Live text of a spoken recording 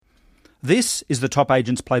This is the Top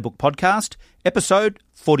Agents Playbook Podcast, episode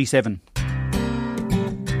 47.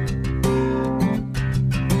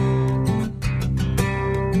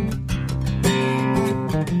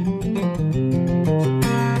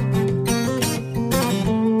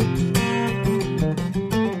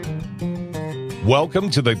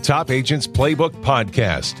 Welcome to the Top Agents Playbook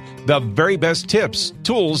Podcast, the very best tips,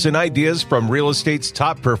 tools, and ideas from real estate's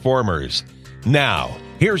top performers. Now,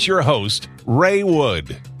 here's your host, Ray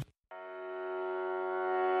Wood.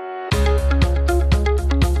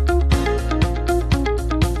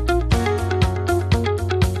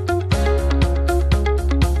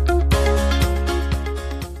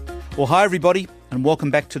 Well, hi everybody, and welcome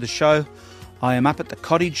back to the show. I am up at the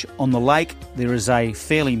cottage on the lake. There is a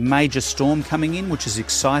fairly major storm coming in, which is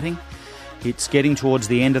exciting. It's getting towards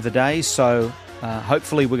the end of the day, so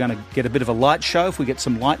hopefully we're going to get a bit of a light show if we get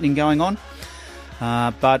some lightning going on.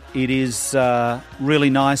 But it is really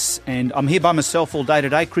nice, and I'm here by myself all day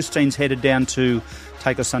today. Christine's headed down to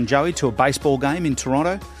take her son Joey to a baseball game in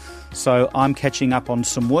Toronto. So I'm catching up on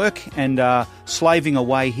some work and slaving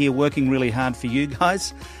away here, working really hard for you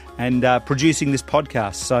guys and producing this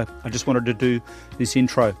podcast. So I just wanted to do this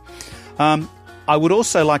intro. I would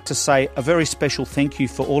also like to say a very special thank you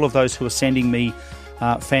for all of those who are sending me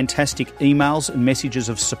fantastic emails and messages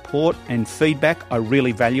of support and feedback. I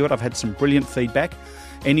really value it. I've had some brilliant feedback.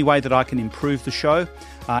 Any way that I can improve the show,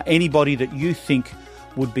 anybody that you think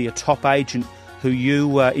would be a top agent who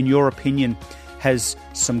you, in your opinion, has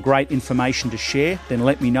some great information to share, then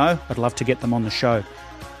let me know. I'd love to get them on the show.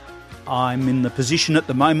 I'm in the position at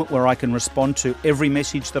the moment where I can respond to every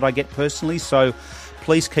message that I get personally, so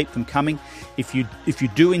please keep them coming. If you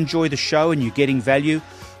do enjoy the show and you're getting value,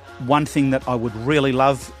 one thing that I would really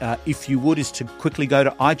love, if you would, is to quickly go to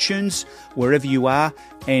iTunes, wherever you are,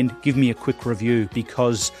 and give me a quick review,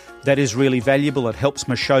 because that is really valuable. It helps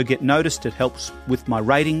my show get noticed. It helps with my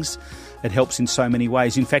ratings. It helps in so many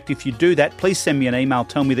ways. In fact, if you do that, please send me an email,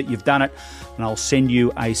 tell me that you've done it, and I'll send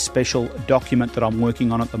you a special document that I'm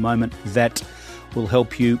working on at the moment that will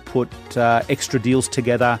help you put extra deals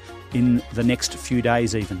together in the next few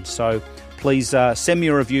days even. So please send me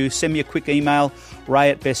a review, send me a quick email,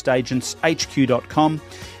 ray@bestagentsHQ.com,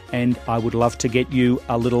 and I would love to get you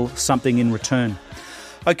a little something in return.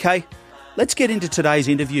 Okay, let's get into today's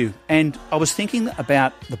interview. And I was thinking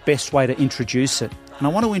about the best way to introduce it. And I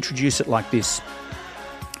want to introduce it like this,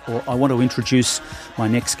 or I want to introduce my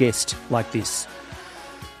next guest like this.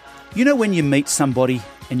 You know when you meet somebody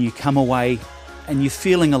and you come away and you're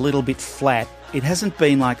feeling a little bit flat, it hasn't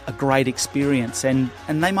been like a great experience, and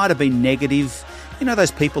they might have been negative. You know those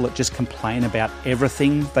people that just complain about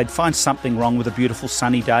everything? They'd find something wrong with a beautiful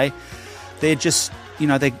sunny day. They're just,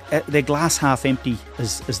 they're glass half empty,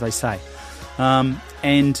 as they say.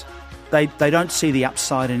 And They don't see the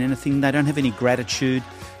upside in anything. They don't have any gratitude.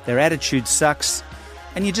 Their attitude sucks,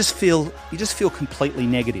 and you just feel completely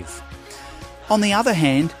negative. On the other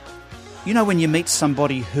hand, you know when you meet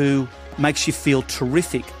somebody who makes you feel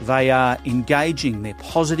terrific, they are engaging, they're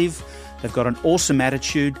positive, they've got an awesome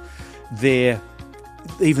attitude,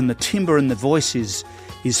 even the timbre in the voice is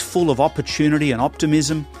full of opportunity and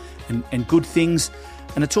optimism and good things,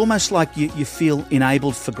 and it's almost like you feel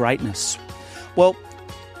enabled for greatness. Well,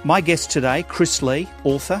 my guest today, Chris Lee,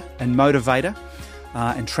 author and motivator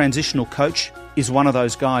and transitional coach, is one of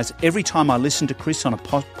those guys. Every time I listen to Chris on a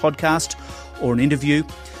podcast or an interview,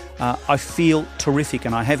 I feel terrific,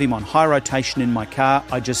 and I have him on high rotation in my car.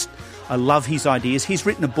 I love his ideas. He's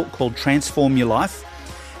written a book called Transform Your Life,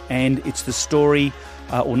 and it's the story,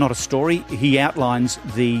 or not a story, he outlines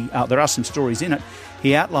there are some stories in it.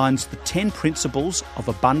 He outlines the 10 principles of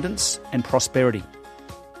abundance and prosperity.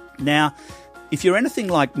 Now, if you're anything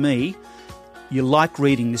like me, you like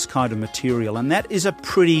reading this kind of material, and that is a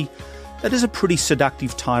pretty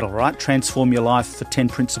seductive title, right? Transform Your Life, the 10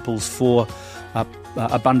 principles for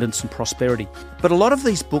abundance and prosperity. But a lot of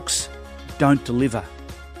these books don't deliver.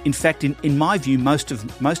 In fact, in my view, most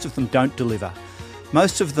of them don't deliver.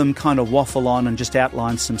 Most of them kind of waffle on and just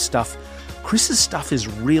outline some stuff. Chris's stuff is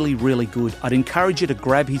really, really good. I'd encourage you to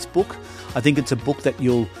grab his book. I think it's a book that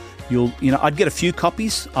I'd get a few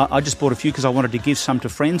copies. I just bought a few because I wanted to give some to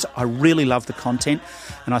friends. I really love the content,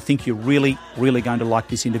 and I think you're really, really going to like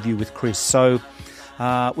this interview with Chris. So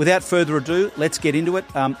without further ado, let's get into it.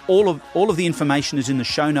 All of the information is in the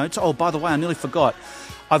show notes. Oh, by the way, I nearly forgot.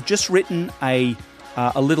 I've just written a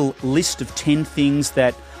little list of 10 things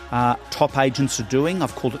that top agents are doing.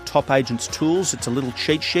 I've called it Top Agents Tools. It's a little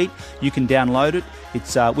cheat sheet. You can download it.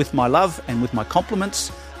 It's with my love and with my compliments.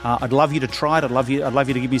 I'd love you to try it. I'd love you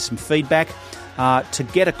to give me some feedback. To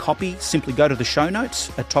get a copy, simply go to the show notes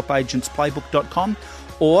at topagentsplaybook.com,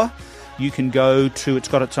 or you can go to, it's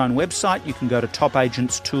got its own website, you can go to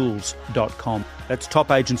topagentstools.com. That's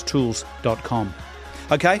topagentstools.com.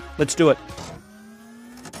 Okay, let's do it.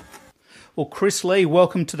 Well, Chris Lee,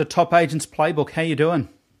 welcome to the Top Agents Playbook. How you doing?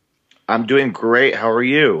 I'm doing great. How are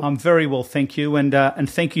you? I'm very well, thank you. And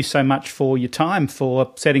thank you so much for your time,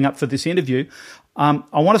 for setting up for this interview. I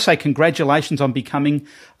want to say congratulations on becoming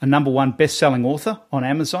a #1 best-selling author on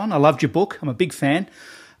Amazon. I loved your book. I'm a big fan.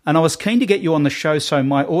 And I was keen to get you on the show so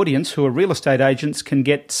my audience, who are real estate agents, can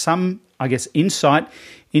get some, insight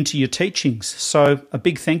into your teachings. So a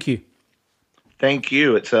big thank you. Thank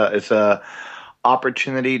you. It's a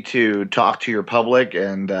opportunity to talk to your public,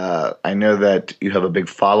 and I know that you have a big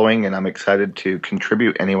following, and I'm excited to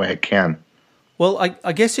contribute any way I can. Well,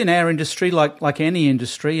 I guess in our industry, like any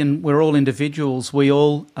industry, and we're all individuals, we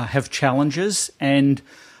all have challenges, and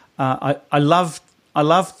I love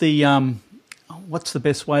the what's the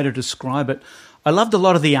best way to describe it? I loved a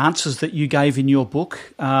lot of the answers that you gave in your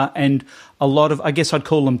book, and a lot of, I guess I'd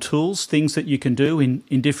call them tools, things that you can do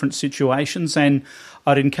in different situations. And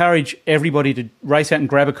I'd encourage everybody to race out and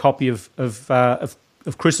grab a copy of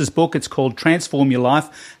Chris's book. It's called Transform Your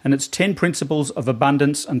Life, and it's 10 Principles of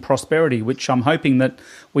Abundance and Prosperity, which I'm hoping that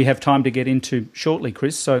we have time to get into shortly,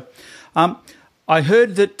 Chris. So I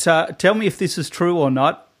heard that, tell me if this is true or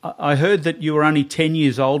not, I heard that you were only 10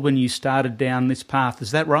 years old when you started down this path. Is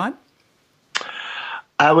that right?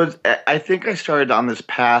 I think I started on this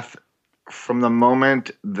path from the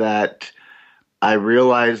moment that I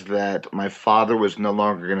realized that my father was no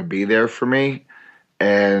longer going to be there for me,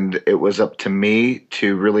 and it was up to me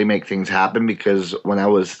to really make things happen, because when I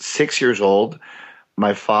was 6 years old,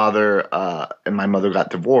 my father and my mother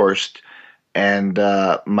got divorced, and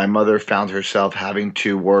my mother found herself having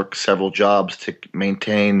to work several jobs to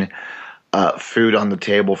maintain food on the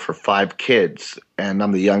table for 5 kids, and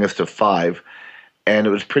I'm the youngest of 5. And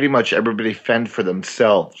it was pretty much everybody fend for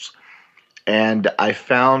themselves. And I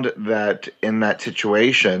found that in that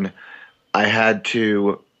situation, I had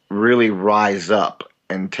to really rise up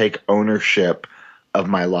and take ownership of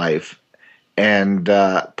my life. And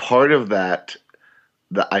part of that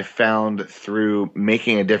I found through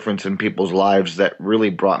making a difference in people's lives that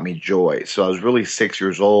really brought me joy. So I was really 6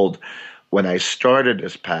 years old when I started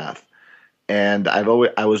this path. And I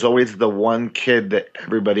was always the one kid that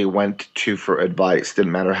everybody went to for advice.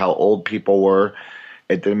 Didn't matter how old people were.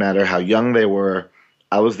 It didn't matter how young they were.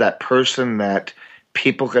 I was that person that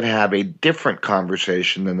people could have a different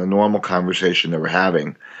conversation than the normal conversation they were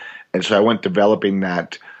having. And so I went developing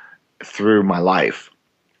that through my life.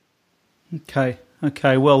 Okay.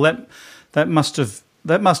 Well, that must have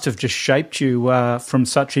just shaped you from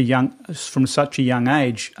such a young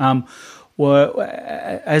age.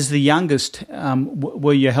 As the youngest,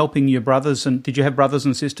 were you helping your brothers, and did you have brothers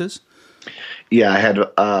and sisters? Yeah,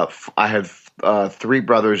 I had 3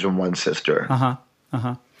 brothers and 1 sister.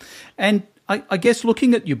 And I guess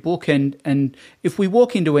looking at your book, and if we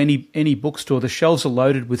walk into any bookstore, the shelves are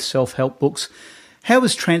loaded with self-help books. How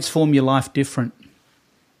is Transform Your Life different?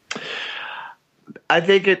 I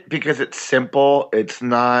think because it's simple. It's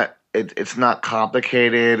not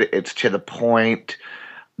complicated. It's to the point.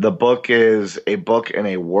 The book is a book and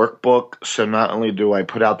a workbook, so not only do I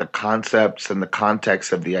put out the concepts and the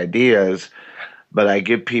context of the ideas, but I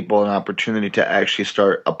give people an opportunity to actually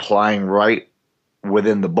start applying right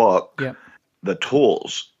within the book the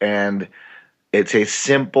tools. And it's a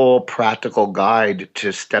simple, practical guide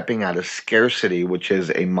to stepping out of scarcity, which is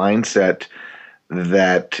a mindset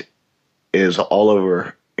that is all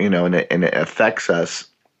over, and it affects us,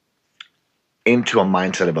 into a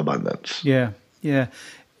mindset of abundance. Yeah.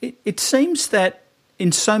 It seems that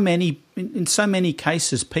in so many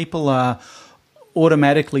cases, people are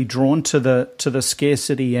automatically drawn to the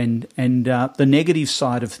scarcity and the negative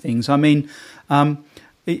side of things. I mean,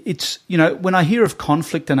 it's when I hear of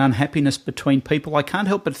conflict and unhappiness between people, I can't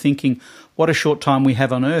help but thinking, what a short time we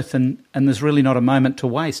have on earth, and there's really not a moment to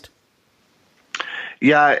waste.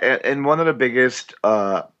 Yeah, and one of the biggest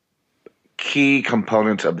key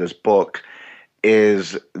components of this book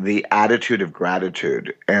is the attitude of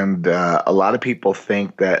gratitude. And a lot of people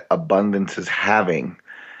think that abundance is having,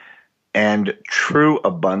 and true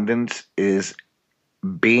abundance is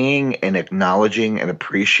being and acknowledging and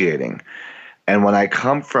appreciating. And when I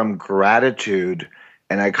come from gratitude,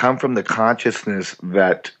 and I come from the consciousness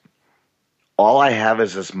that all I have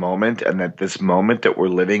is this moment, and that this moment that we're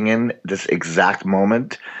living in, this exact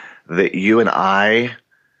moment that you and I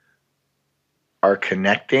are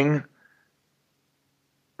connecting,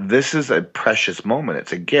 this is a precious moment.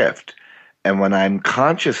 It's a gift. And when I'm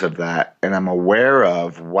conscious of that, and I'm aware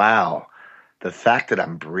of, wow, the fact that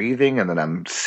I'm breathing and that I'm